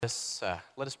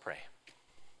Let us pray.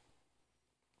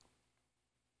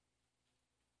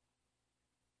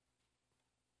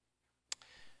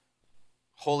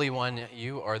 Holy One,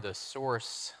 you are the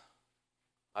source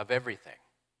of everything.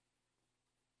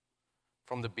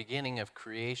 From the beginning of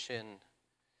creation,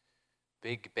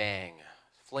 Big Bang,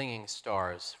 flinging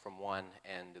stars from one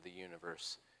end of the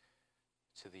universe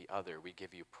to the other, we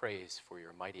give you praise for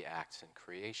your mighty acts in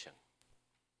creation.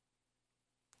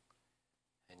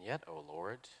 And yet, O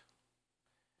Lord,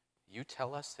 you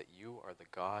tell us that you are the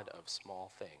God of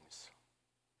small things.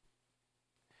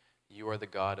 You are the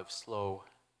God of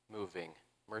slow-moving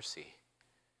mercy,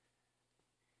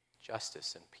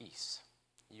 justice, and peace.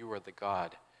 You are the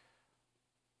God,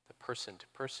 the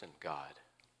person-to-person God,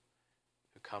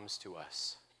 who comes to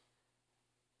us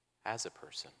as a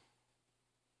person.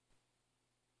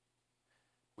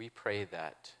 We pray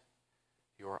that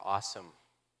your awesome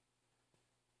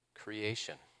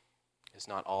creation is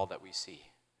not all that we see,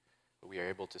 but we are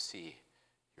able to see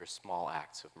your small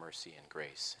acts of mercy and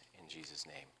grace. In Jesus'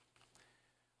 name,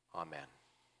 amen.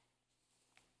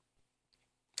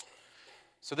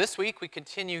 So this week we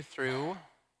continue through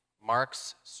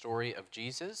Mark's story of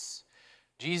Jesus.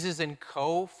 Jesus and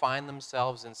co find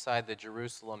themselves inside the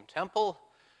Jerusalem temple,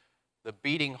 the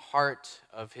beating heart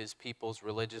of his people's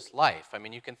religious life. I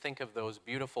mean, you can think of those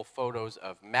beautiful photos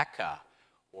of Mecca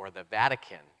or the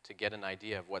Vatican to get an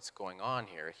idea of what's going on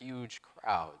here. Huge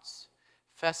crowds,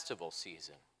 festival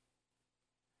season.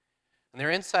 And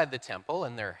they're inside the temple,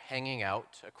 and they're hanging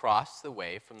out across the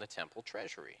way from the temple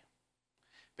treasury.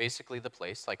 Basically the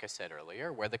place, like I said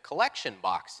earlier, where the collection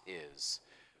box is,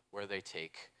 where they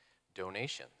take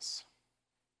donations.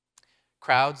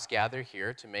 Crowds gather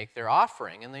here to make their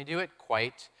offering, and they do it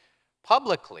quite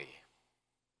publicly.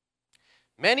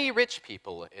 Many rich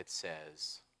people, it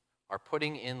says, are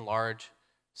putting in large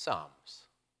sums.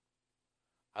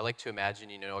 I like to imagine,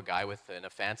 a guy in a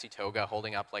fancy toga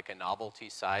holding up like a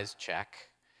novelty-sized check,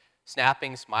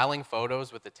 snapping smiling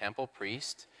photos with the temple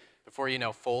priest before,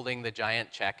 folding the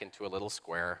giant check into a little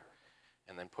square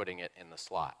and then putting it in the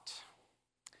slot.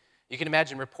 You can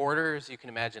imagine reporters, you can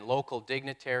imagine local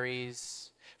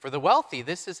dignitaries. For the wealthy,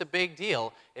 this is a big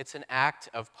deal. It's an act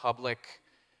of public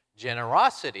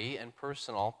generosity and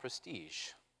personal prestige.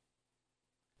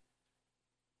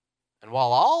 And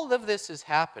while all of this is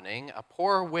happening, a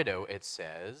poor widow, it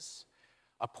says,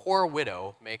 a poor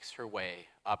widow makes her way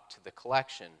up to the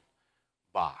collection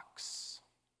box.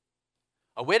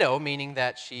 A widow, meaning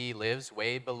that she lives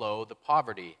way below the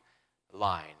poverty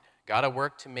line. Got to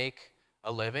work to make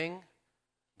a living.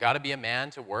 Got to be a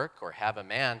man to work or have a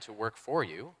man to work for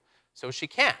you. So she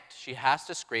can't. She has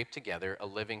to scrape together a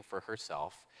living for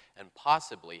herself and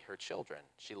possibly her children.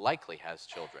 She likely has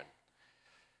children.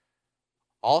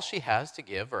 All she has to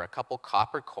give are a couple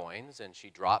copper coins, and she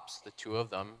drops the two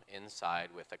of them inside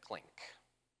with a clink.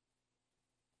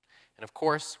 And of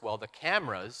course, while the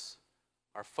cameras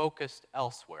are focused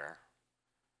elsewhere,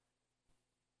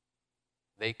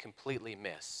 they completely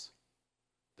miss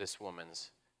this woman's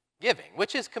giving,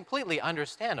 which is completely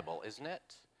understandable, isn't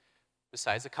it?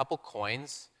 Besides, a couple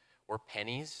coins or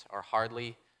pennies are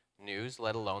hardly news,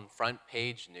 let alone front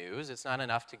page news. It's not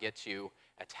enough to get you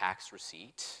a tax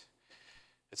receipt.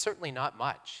 It's certainly not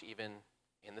much, even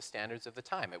in the standards of the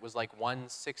time. It was like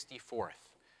 1/64th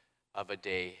of a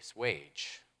day's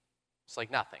wage. It's like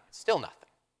nothing. It's still nothing.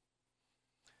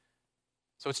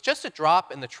 So it's just a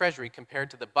drop in the treasury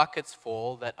compared to the buckets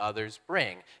full that others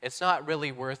bring. It's not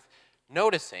really worth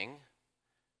noticing,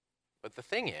 but the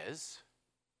thing is,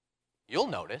 you'll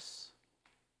notice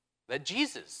that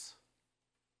Jesus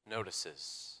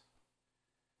notices.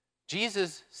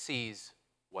 Jesus sees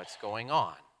what's going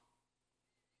on.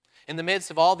 In the midst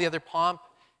of all the other pomp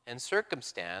and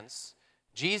circumstance,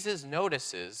 Jesus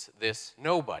notices this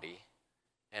nobody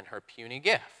and her puny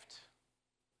gift.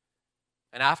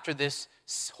 And after this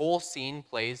whole scene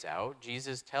plays out,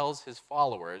 Jesus tells his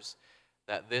followers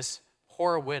that this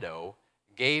poor widow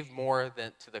gave more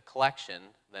to the collection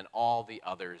than all the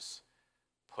others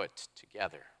put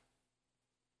together.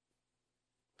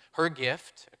 Her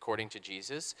gift, according to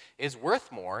Jesus, is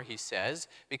worth more, he says,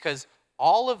 because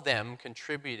all of them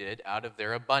contributed out of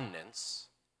their abundance,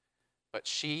 but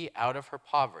she, out of her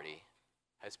poverty,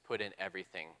 has put in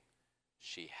everything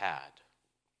she had.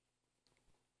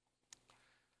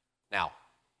 Now,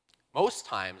 most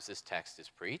times this text is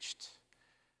preached,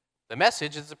 the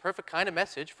message is the perfect kind of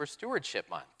message for Stewardship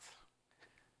Month,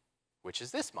 which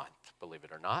is this month, believe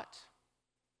it or not.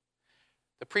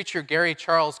 The preacher Gary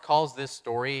Charles calls this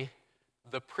story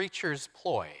the preacher's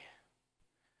ploy.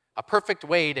 A perfect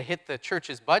way to hit the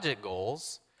church's budget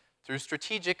goals through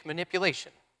strategic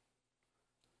manipulation.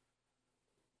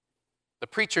 The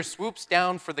preacher swoops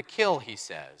down for the kill, he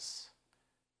says.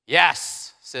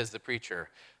 Yes, says the preacher.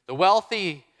 The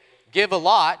wealthy give a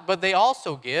lot, but they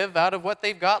also give out of what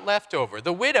they've got left over.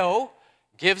 The widow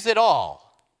gives it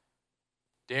all.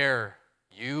 Dare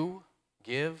you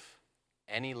give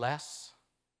any less?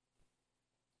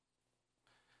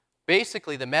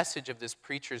 Basically, the message of this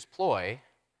preacher's ploy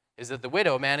is that the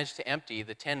widow managed to empty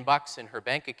the $10 in her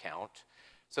bank account,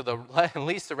 so the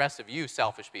least the rest of you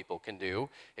selfish people can do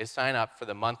is sign up for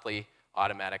the monthly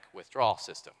automatic withdrawal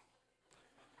system.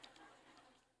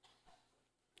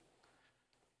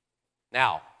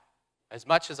 Now, as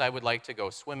much as I would like to go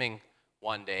swimming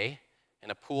one day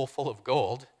in a pool full of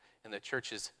gold in the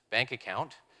church's bank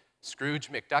account, Scrooge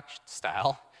McDuck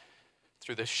style,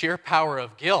 through the sheer power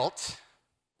of guilt,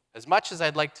 as much as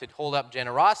I'd like to hold up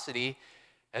generosity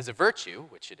as a virtue,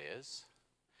 which it is,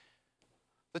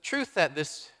 the truth that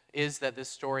this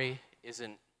story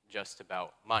isn't just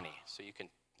about money. So you can,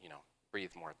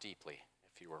 breathe more deeply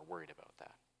if you were worried about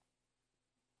that.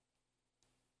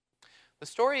 The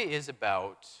story is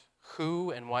about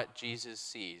who and what Jesus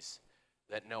sees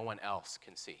that no one else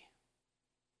can see.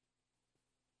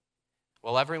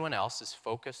 While everyone else is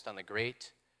focused on the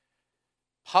great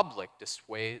public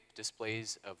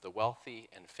displays of the wealthy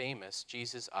and famous,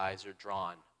 Jesus' eyes are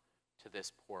drawn to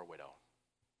this poor widow,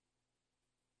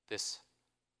 this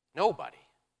nobody.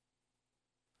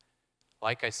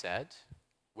 Like I said,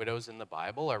 widows in the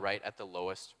Bible are right at the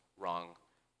lowest rung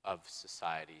of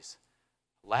society's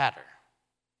ladder.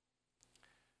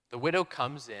 The widow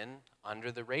comes in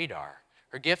under the radar.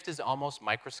 Her gift is almost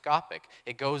microscopic.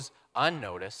 It goes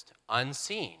unnoticed,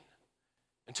 unseen.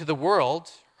 And to the world,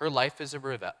 her life is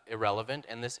irrelevant,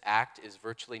 and this act is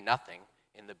virtually nothing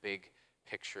in the big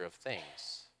picture of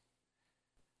things.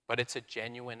 But it's a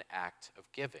genuine act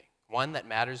of giving. One that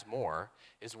matters more,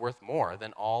 is worth more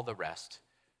than all the rest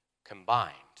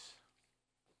combined.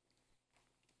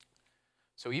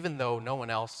 So even though no one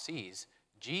else sees,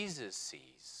 Jesus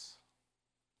sees.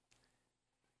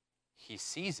 He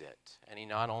sees it, and he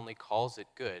not only calls it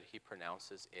good, he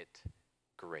pronounces it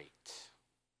great.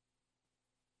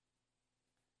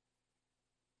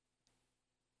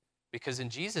 Because in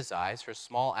Jesus' eyes, her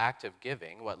small act of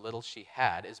giving, what little she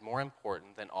had, is more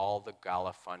important than all the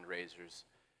gala fundraisers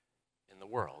in the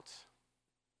world.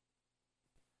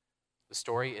 The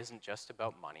story isn't just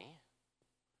about money.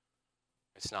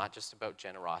 It's not just about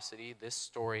generosity. This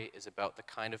story is about the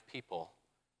kind of people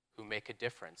who make a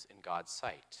difference in God's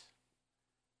sight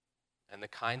and the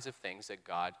kinds of things that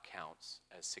God counts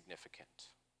as significant.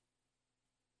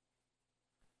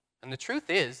 And the truth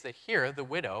is that here, the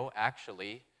widow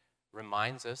actually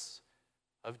reminds us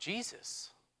of Jesus.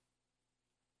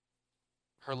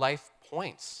 Her life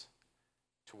points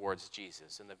towards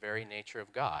Jesus and the very nature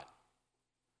of God.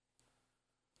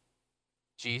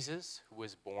 Jesus, who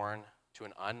was born to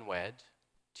an unwed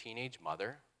teenage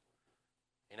mother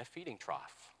in a feeding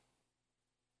trough,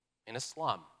 in a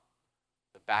slum,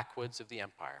 the backwoods of the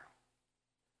empire.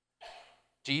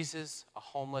 Jesus, a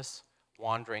homeless,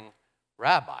 wandering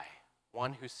rabbi,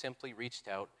 one who simply reached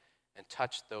out and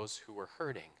touched those who were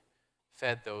hurting,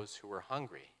 fed those who were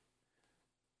hungry,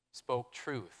 spoke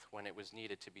truth when it was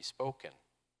needed to be spoken,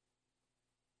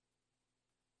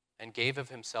 and gave of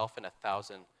himself in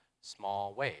 1,000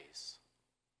 small ways.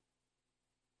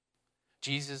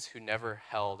 Jesus, who never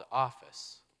held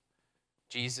office.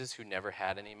 Jesus, who never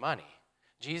had any money.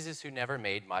 Jesus, who never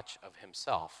made much of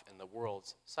himself in the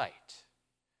world's sight.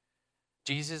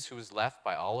 Jesus, who was left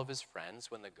by all of his friends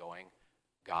when the going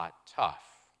got tough.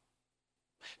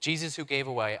 Jesus, who gave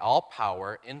away all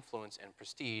power, influence, and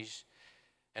prestige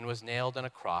and was nailed on a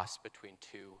cross between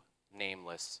two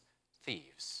nameless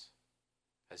thieves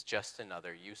as just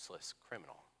another useless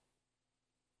criminal.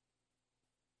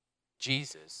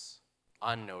 Jesus,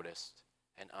 unnoticed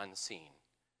and unseen,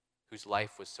 whose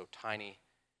life was so tiny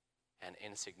and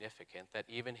insignificant that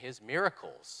even his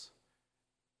miracles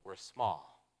were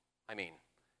small. I mean,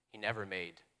 he never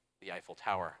made the Eiffel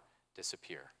Tower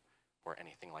disappear or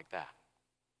anything like that.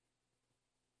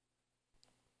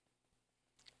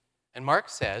 And Mark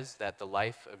says that the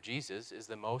life of Jesus is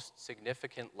the most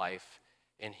significant life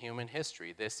in human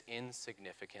history, this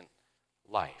insignificant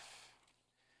life.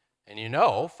 And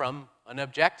from an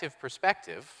objective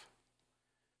perspective,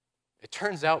 it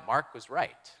turns out Mark was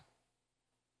right.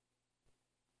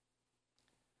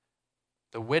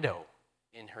 The widow,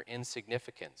 in her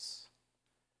insignificance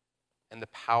and the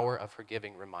power of her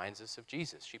giving, reminds us of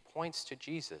Jesus. She points to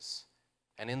Jesus.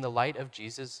 And in the light of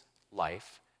Jesus'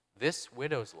 life, this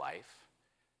widow's life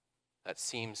that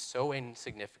seems so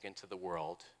insignificant to the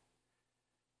world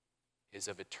is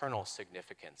of eternal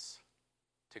significance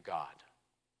to God.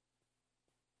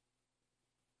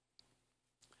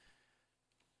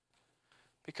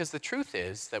 Because the truth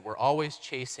is that we're always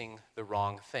chasing the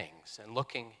wrong things and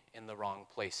looking in the wrong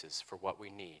places for what we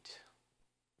need.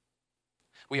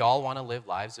 We all want to live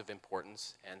lives of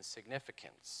importance and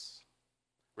significance,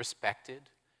 respected,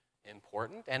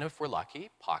 important, and if we're lucky,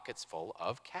 pockets full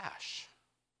of cash.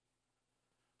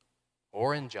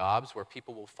 Or in jobs where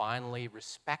people will finally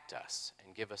respect us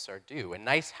and give us our due, and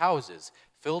nice houses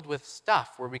filled with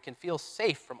stuff where we can feel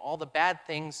safe from all the bad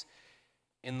things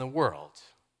in the world.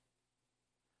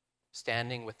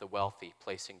 Standing with the wealthy,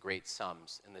 placing great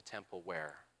sums in the temple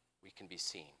where we can be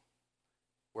seen,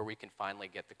 where we can finally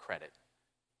get the credit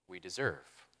we deserve.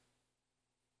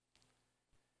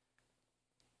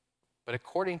 But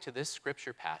according to this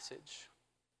scripture passage,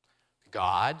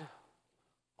 God,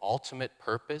 ultimate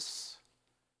purpose,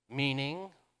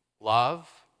 meaning, love,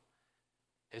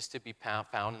 is to be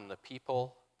found in the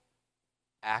people,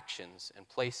 actions, and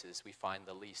places we find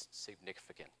the least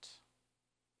significant.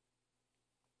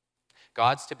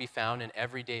 God's to be found in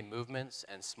everyday movements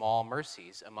and small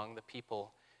mercies among the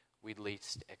people we'd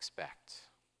least expect.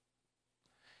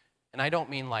 And I don't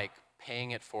mean like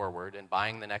paying it forward and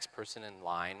buying the next person in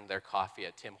line their coffee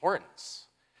at Tim Hortons.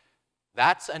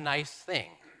 That's a nice thing,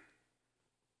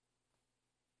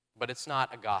 but it's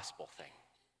not a gospel thing.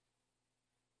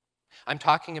 I'm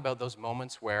talking about those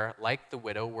moments where, like the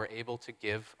widow, we're able to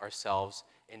give ourselves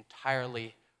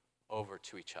entirely over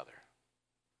to each other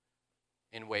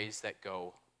in ways that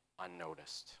go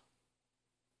unnoticed.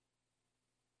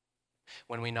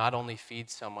 When we not only feed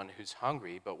someone who's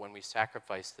hungry, but when we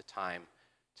sacrifice the time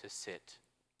to sit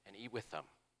and eat with them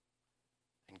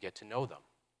and get to know them.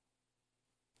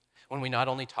 When we not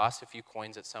only toss a few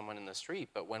coins at someone in the street,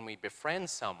 but when we befriend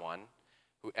someone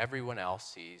who everyone else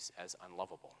sees as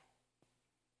unlovable.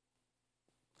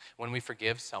 When we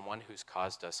forgive someone who's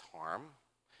caused us harm,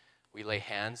 we lay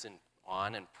hands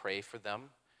on and pray for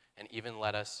them, and even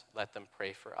let them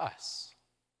pray for us.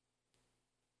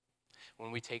 When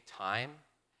we take time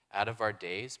out of our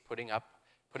days,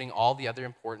 putting all the other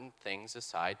important things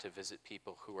aside to visit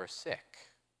people who are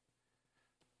sick.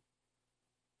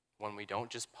 When we don't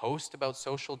just post about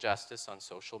social justice on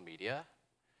social media,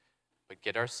 but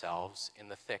get ourselves in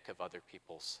the thick of other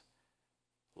people's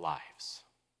lives.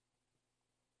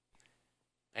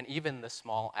 And even the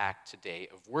small act today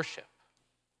of worship,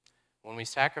 when we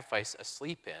sacrifice a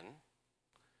sleep-in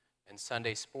and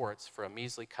Sunday sports for a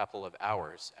measly couple of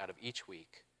hours out of each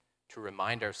week to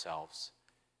remind ourselves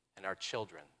and our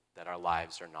children that our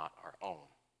lives are not our own.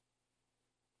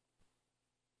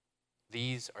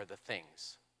 These are the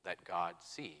things that God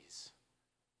sees,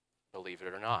 believe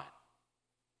it or not.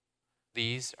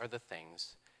 These are the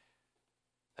things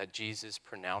that Jesus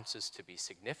pronounces to be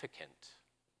significant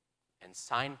and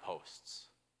signposts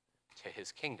to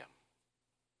his kingdom.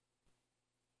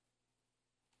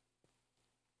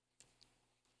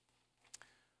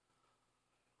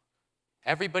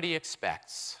 Everybody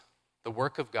expects the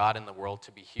work of God in the world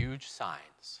to be huge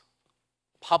signs,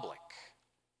 public,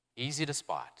 easy to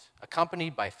spot,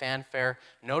 accompanied by fanfare,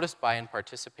 noticed by and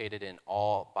participated in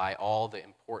by all the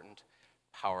important,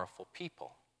 powerful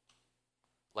people,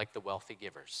 like the wealthy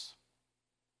givers.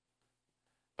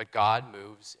 But God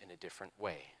moves in a different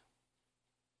way.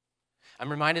 I'm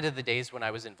reminded of the days when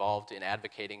I was involved in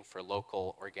advocating for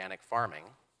local organic farming.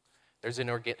 There's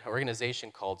an organization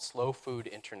called Slow Food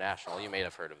International. You may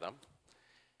have heard of them.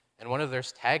 And one of their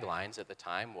taglines at the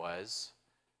time was,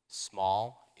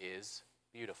 "Small is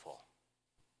beautiful."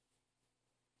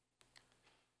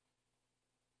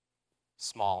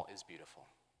 Small is beautiful.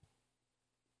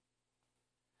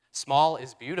 Small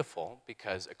is beautiful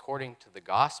because, according to the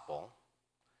gospel,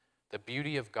 the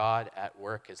beauty of God at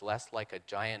work is less like a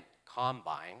giant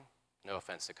combine, no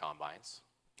offense to combines,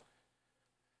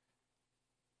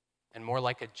 and more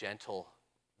like a gentle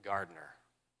gardener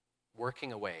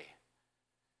working away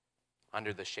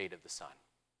under the shade of the sun.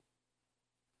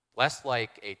 Less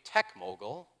like a tech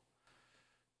mogul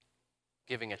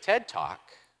giving a TED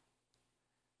Talk,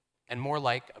 and more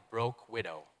like a broke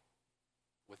widow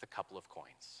with a couple of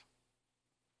coins.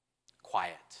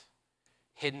 Quiet,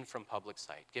 hidden from public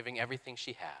sight, giving everything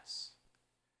she has.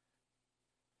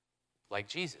 Like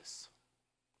Jesus,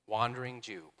 wandering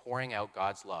Jew, pouring out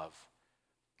God's love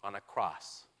on a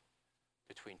cross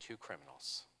between two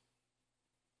criminals.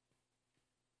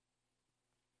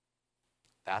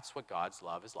 That's what God's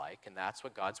love is like, and that's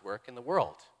what God's work in the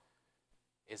world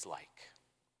is like.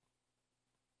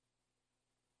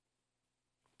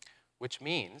 Which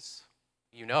means,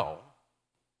 you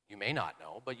may not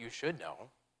know, but you should know,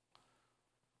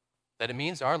 that it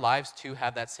means our lives too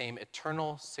have that same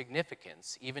eternal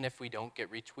significance, even if we don't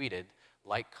get retweeted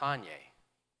like Kanye.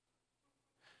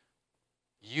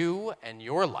 you and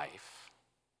your life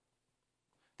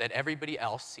that everybody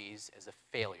else sees as a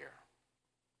failure.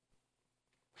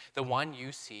 The one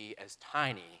you see as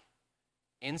tiny,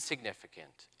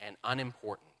 insignificant, and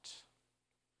unimportant.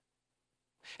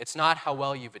 It's not how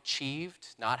well you've achieved,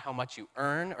 not how much you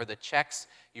earn, or the checks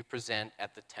you present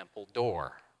at the temple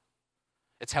door.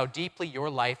 It's how deeply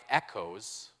your life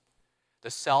echoes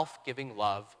the self-giving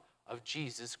love of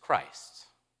Jesus Christ.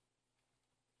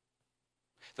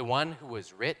 The one who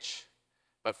was rich,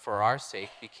 but for our sake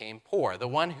became poor. The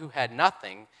one who had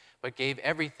nothing, but gave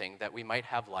everything that we might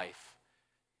have life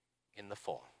in the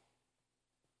full.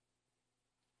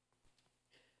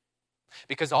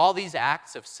 Because all these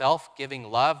acts of self-giving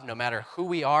love, no matter who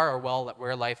we are or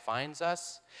where life finds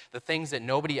us, the things that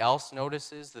nobody else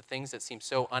notices, the things that seem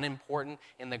so unimportant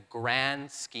in the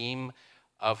grand scheme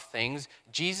of things,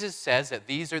 Jesus says that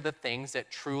these are the things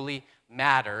that truly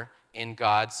matter in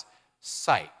God's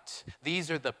sight. These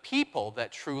are the people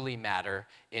that truly matter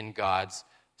in God's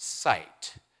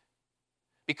sight.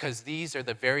 Because these are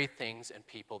the very things and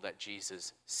people that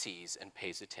Jesus sees and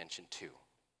pays attention to.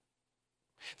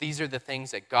 These are the things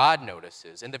that God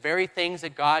notices and the very things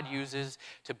that God uses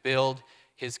to build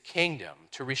his kingdom,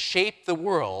 to reshape the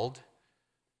world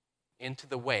into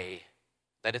the way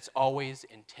that it's always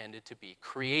intended to be,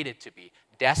 created to be,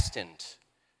 destined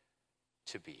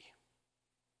to be.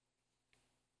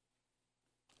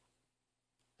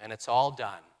 And it's all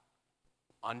done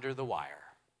under the wire,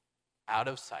 out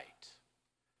of sight.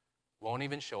 Won't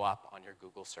even show up on your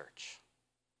Google search.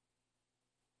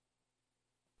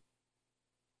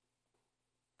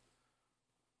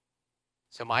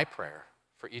 So my prayer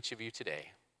for each of you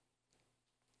today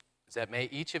is that may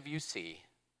each of you see,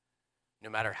 no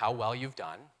matter how well you've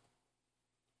done,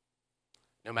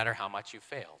 no matter how much you've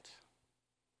failed,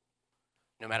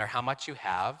 no matter how much you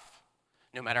have,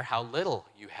 no matter how little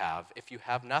you have, if you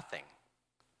have nothing,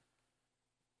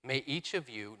 may each of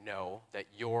you know that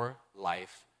your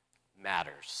life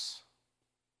matters.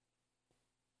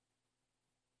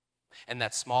 And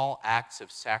that small acts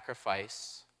of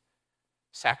sacrifice,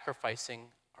 sacrificing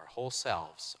our whole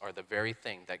selves, are the very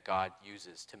thing that God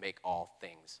uses to make all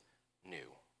things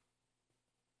new.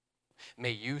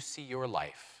 May you see your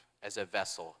life as a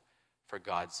vessel for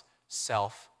God's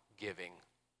self-giving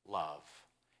love.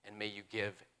 And may you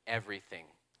give everything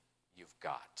you've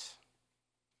got.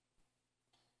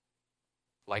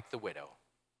 Like the widow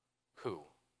who,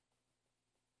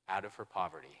 out of her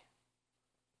poverty,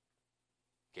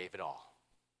 gave it all.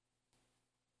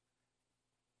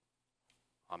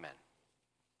 Amen.